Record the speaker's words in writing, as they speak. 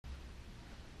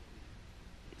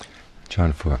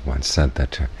John Fuak once said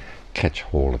that to catch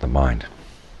hold of the mind,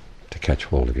 to catch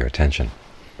hold of your attention,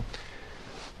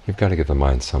 you've got to give the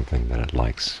mind something that it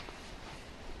likes.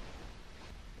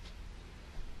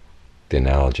 The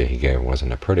analogy he gave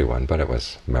wasn't a pretty one, but it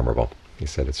was memorable. He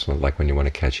said it's like when you want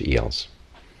to catch eels.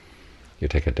 You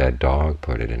take a dead dog,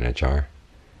 put it in a jar,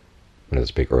 one of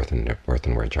those big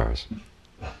earthenware jars.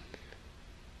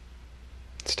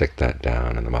 Stick that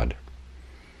down in the mud,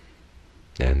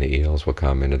 and the eels will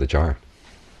come into the jar.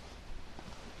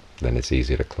 Then it's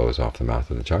easy to close off the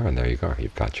mouth of the jar, and there you go.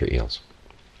 You've got your eels.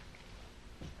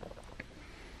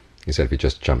 He said if you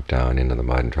just jump down into the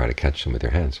mud and try to catch them with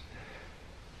your hands,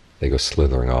 they go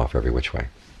slithering off every which way.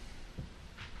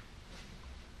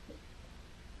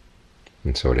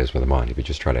 And so it is with the mind. If you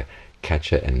just try to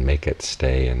catch it and make it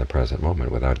stay in the present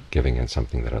moment without giving it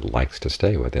something that it likes to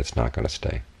stay with, it's not going to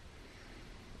stay.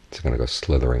 It's going to go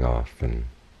slithering off in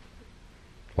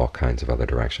all kinds of other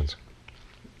directions.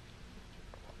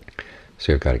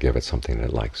 So you've got to give it something that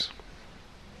it likes.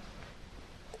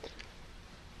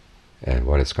 And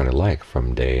what it's going to like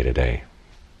from day to day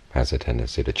has a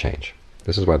tendency to change.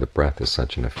 This is why the breath is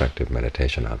such an effective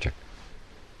meditation object,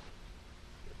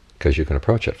 because you can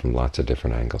approach it from lots of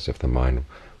different angles. If the mind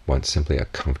wants simply a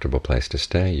comfortable place to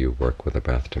stay, you work with the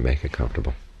breath to make it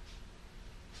comfortable.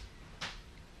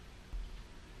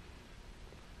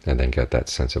 And then get that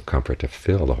sense of comfort to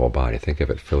fill the whole body. Think of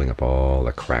it filling up all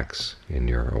the cracks in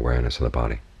your awareness of the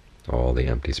body, all the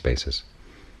empty spaces,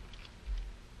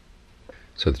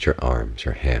 so that your arms,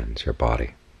 your hands, your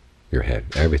body, your head,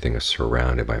 everything is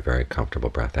surrounded by very comfortable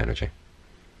breath energy.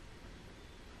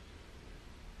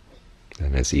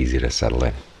 And it's easy to settle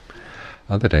in.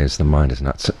 Other days the mind is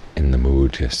not in the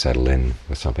mood to settle in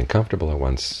with something comfortable. It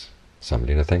wants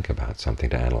something to think about,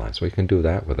 something to analyze. We can do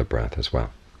that with the breath as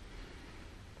well.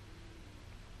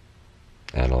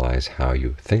 Analyze how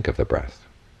you think of the breath.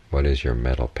 What is your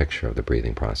mental picture of the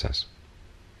breathing process?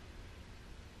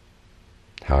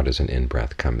 How does an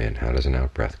in-breath come in? How does an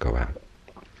out-breath go out?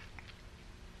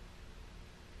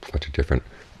 What do different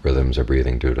rhythms of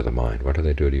breathing do to the mind? What do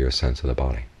they do to your sense of the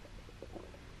body?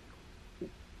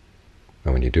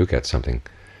 And when you do get something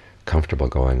comfortable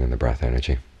going in the breath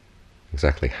energy,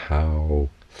 exactly how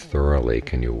thoroughly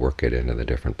can you work it into the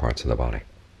different parts of the body?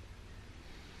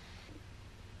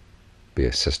 Be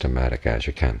as systematic as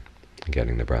you can in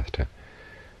getting the breath to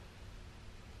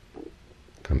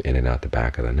come in and out the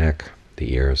back of the neck,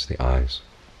 the ears, the eyes,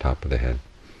 top of the head.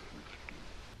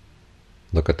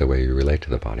 Look at the way you relate to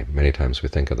the body. Many times we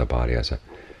think of the body as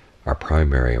our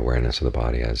primary awareness of the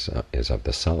body is of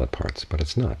the solid parts, but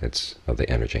it's not. It's of the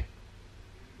energy.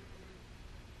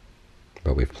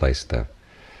 But we've placed the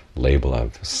label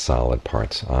of solid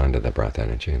parts onto the breath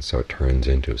energy, and so it turns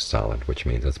into solid, which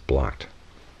means it's blocked.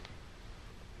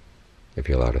 If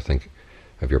you allow to think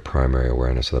of your primary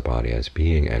awareness of the body as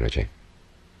being energy,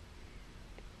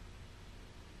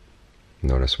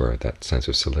 notice where that sense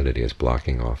of solidity is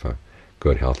blocking off a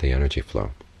good, healthy energy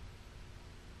flow,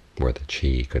 where the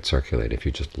qi could circulate if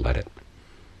you just let it,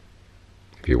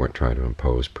 if you weren't trying to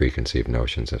impose preconceived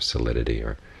notions of solidity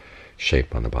or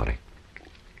shape on the body.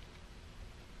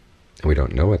 And we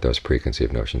don't know what those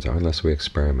preconceived notions are unless we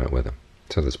experiment with them.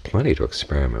 So there's plenty to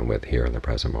experiment with here in the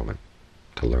present moment,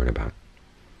 to learn about.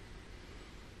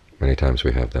 Many times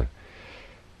we have the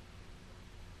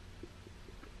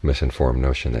misinformed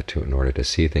notion that in order to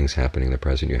see things happening in the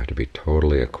present, you have to be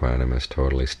totally equanimous,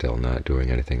 totally still, not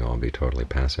doing anything, all be totally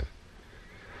passive.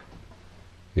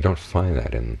 You don't find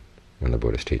that in the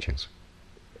Buddhist teachings.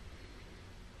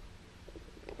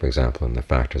 For example, in the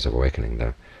factors of awakening,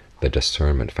 the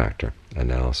discernment factor,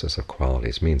 analysis of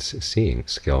qualities, means seeing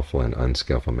skillful and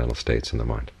unskillful mental states in the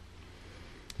mind.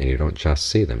 And you don't just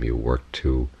see them, you work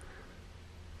to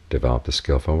develop the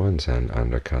skillful ones and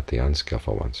undercut the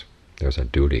unskillful ones. There's a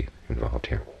duty involved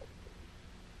here.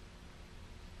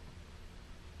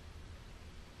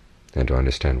 And to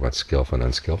understand what's skillful and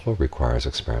unskillful requires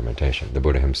experimentation. The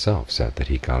Buddha himself said that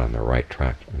he got on the right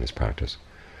track in his practice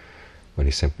when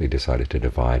he simply decided to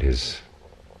divide his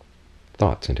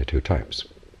thoughts into two types,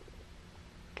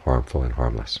 harmful and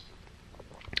harmless.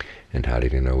 And how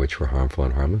did he know which were harmful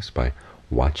and harmless? By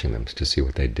watching them to see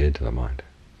what they did to the mind.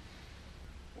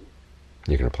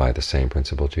 You can apply the same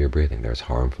principle to your breathing. There's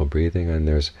harmful breathing and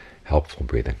there's helpful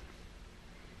breathing.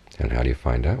 And how do you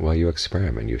find out? Well, you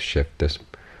experiment. You shift this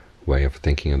way of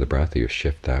thinking of the breath, or you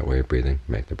shift that way of breathing,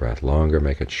 make the breath longer,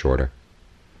 make it shorter.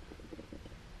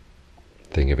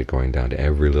 Think of it going down to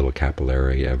every little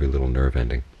capillary, every little nerve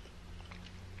ending.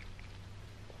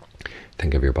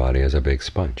 Think of your body as a big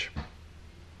sponge,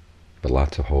 with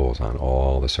lots of holes on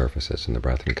all the surfaces, and the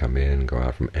breath can come in and go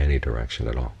out from any direction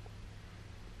at all.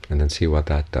 and then see what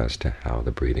that does to how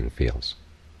the breathing feels.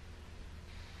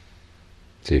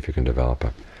 See if you can develop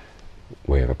a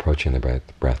way of approaching the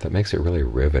breath that makes it really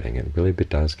riveting. It really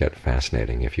does get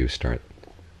fascinating if you start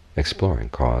exploring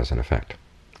cause and effect,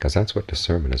 because that's what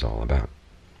discernment is all about.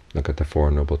 Look at the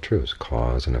Four Noble Truths,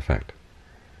 cause and effect.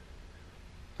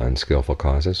 Unskillful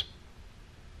causes,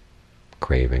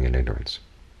 craving and ignorance.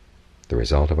 The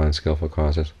result of unskillful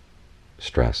causes,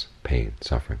 stress, pain,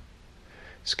 suffering.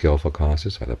 Skillful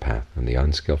causes are the path, and the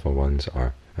unskillful ones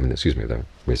are, the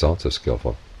results of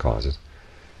skillful causes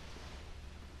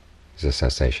is the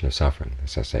cessation of suffering, the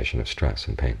cessation of stress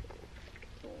and pain.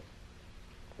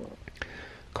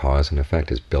 Cause and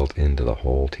effect is built into the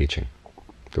whole teaching.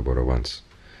 The Buddha once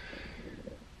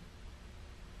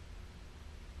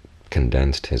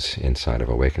condensed his insight of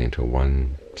awakening to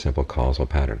one simple causal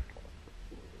pattern.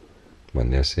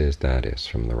 When this is, that is.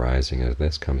 From the rising of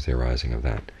this comes the arising of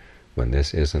that. When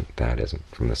this isn't, that isn't.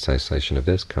 From the cessation of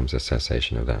this comes the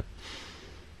cessation of that.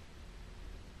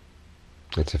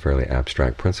 It's a fairly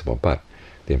abstract principle, but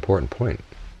the important point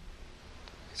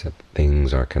is that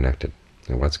things are connected.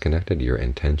 And what's connected? Your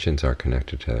intentions are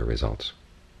connected to the results.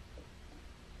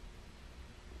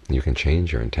 You can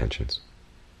change your intentions,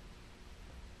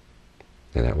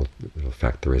 and that will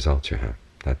affect the results you have.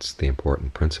 That's the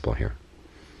important principle here.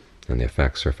 And the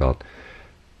effects are felt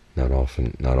not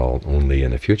only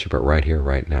in the future, but right here,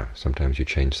 right now. Sometimes you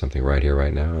change something right here,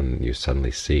 right now, and you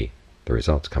suddenly see the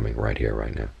results coming right here,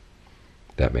 right now.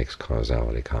 That makes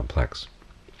causality complex.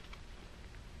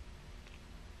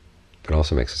 It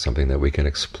also makes it something that we can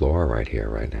explore right here,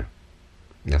 right now.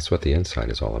 And that's what the insight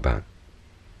is all about.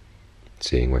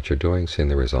 Seeing what you're doing, seeing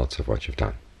the results of what you've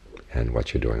done, and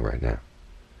what you're doing right now.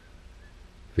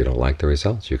 If you don't like the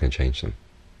results, you can change them.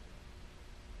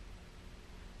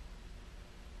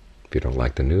 If you don't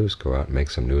like the news, go out and make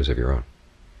some news of your own.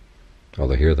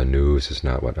 Although here the news is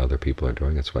not what other people are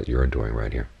doing, it's what you're doing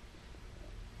right here.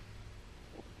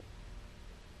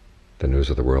 The news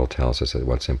of the world tells us that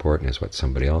what's important is what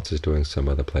somebody else is doing some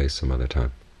other place, some other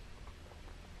time.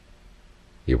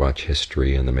 You watch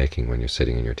history in the making when you're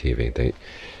sitting in your TV. The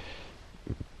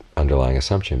underlying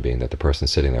assumption being that the person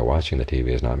sitting there watching the TV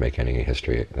is not making any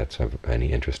history that's of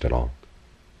any interest at all.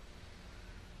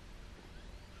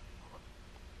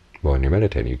 Well, when you're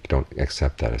meditating, you don't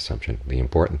accept that assumption. The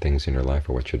important things in your life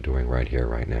are what you're doing right here,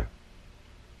 right now.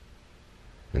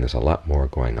 And there's a lot more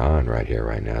going on right here,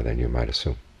 right now than you might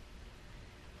assume.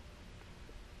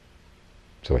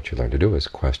 So what you learn to do is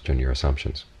question your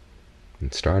assumptions,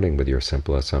 and starting with your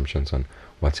simple assumptions on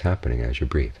what's happening as you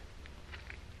breathe.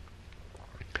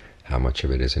 How much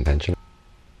of it is intentional?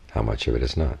 How much of it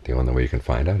is not? The only way you can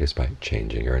find out is by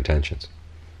changing your intentions.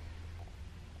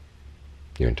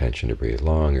 Your intention to breathe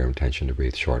long, your intention to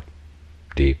breathe short,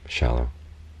 deep, shallow.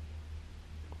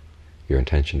 Your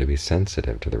intention to be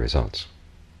sensitive to the results.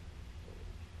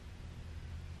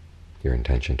 Your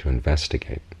intention to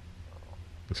investigate.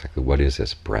 Exactly what is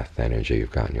this breath energy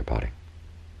you've got in your body?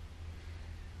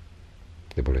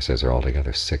 The Buddha says there are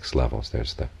altogether 6 levels.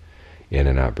 There's the in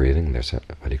and out breathing. There's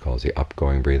what he calls the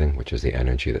upgoing breathing, which is the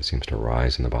energy that seems to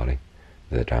rise in the body.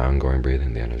 The downgoing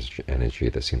breathing, the energy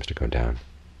that seems to go down.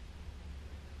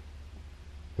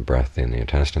 The breath in the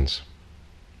intestines,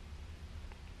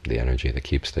 the energy that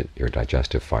keeps your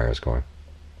digestive fires going.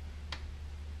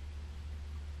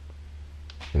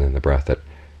 And then the breath that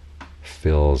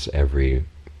fills every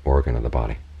organ of the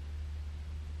body.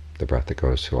 The breath that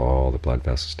goes through all the blood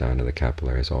vessels down to the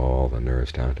capillaries, all the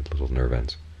nerves down to the little nerve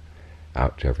ends,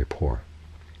 out to every pore.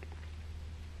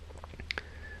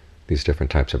 These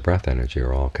different types of breath energy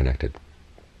are all connected.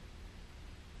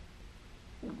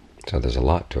 So there's a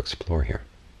lot to explore here.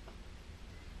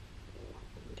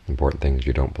 Important thing is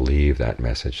you don't believe that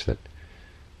message that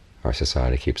our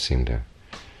society keeps seeming to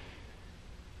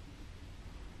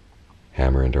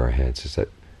hammer into our heads, is that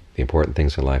the important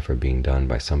things in life are being done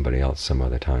by somebody else some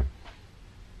other time.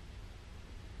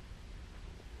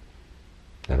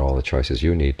 And all the choices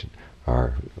you need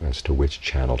are as to which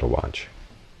channel to watch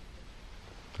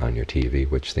on your TV,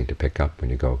 which thing to pick up when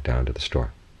you go down to the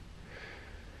store.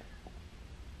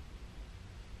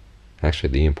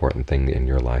 Actually, the important thing in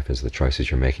your life is the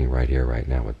choices you're making right here, right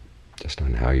now, just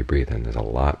on how you breathe. And there's a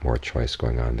lot more choice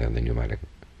going on there than you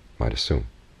might assume.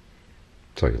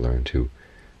 So you learn to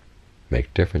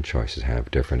make different choices,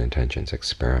 have different intentions,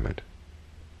 experiment.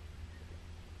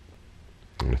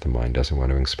 And if the mind doesn't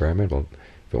want to experiment, well,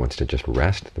 if it wants to just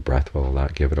rest, the breath will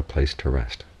give it a place to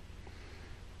rest.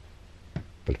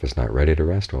 But if it's not ready to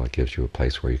rest, well, it gives you a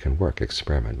place where you can work,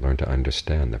 experiment, learn to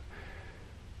understand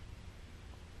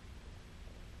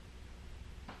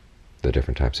the the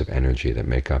different types of energy that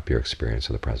make up your experience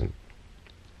of the present.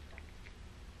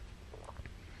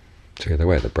 So either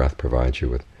way, the breath provides you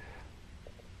with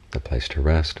a place to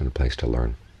rest and a place to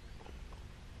learn,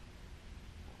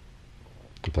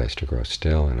 a place to grow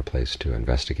still and a place to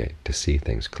investigate, to see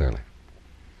things clearly.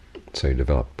 So you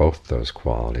develop both those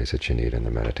qualities that you need in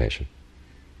the meditation,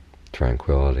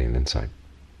 tranquility and insight.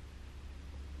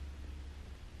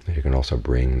 And you can also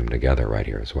bring them together right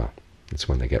here as well. It's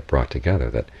when they get brought together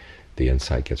that the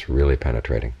insight gets really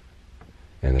penetrating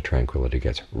and the tranquility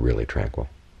gets really tranquil.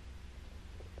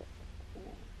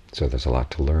 So there's a lot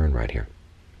to learn right here.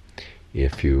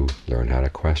 If you learn how to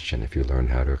question, if you learn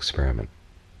how to experiment,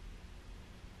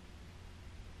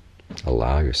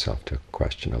 allow yourself to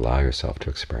question, allow yourself to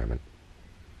experiment,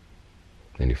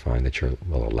 then you find that you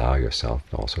will allow yourself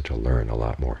also to learn a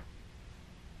lot more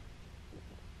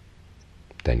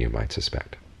than you might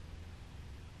suspect.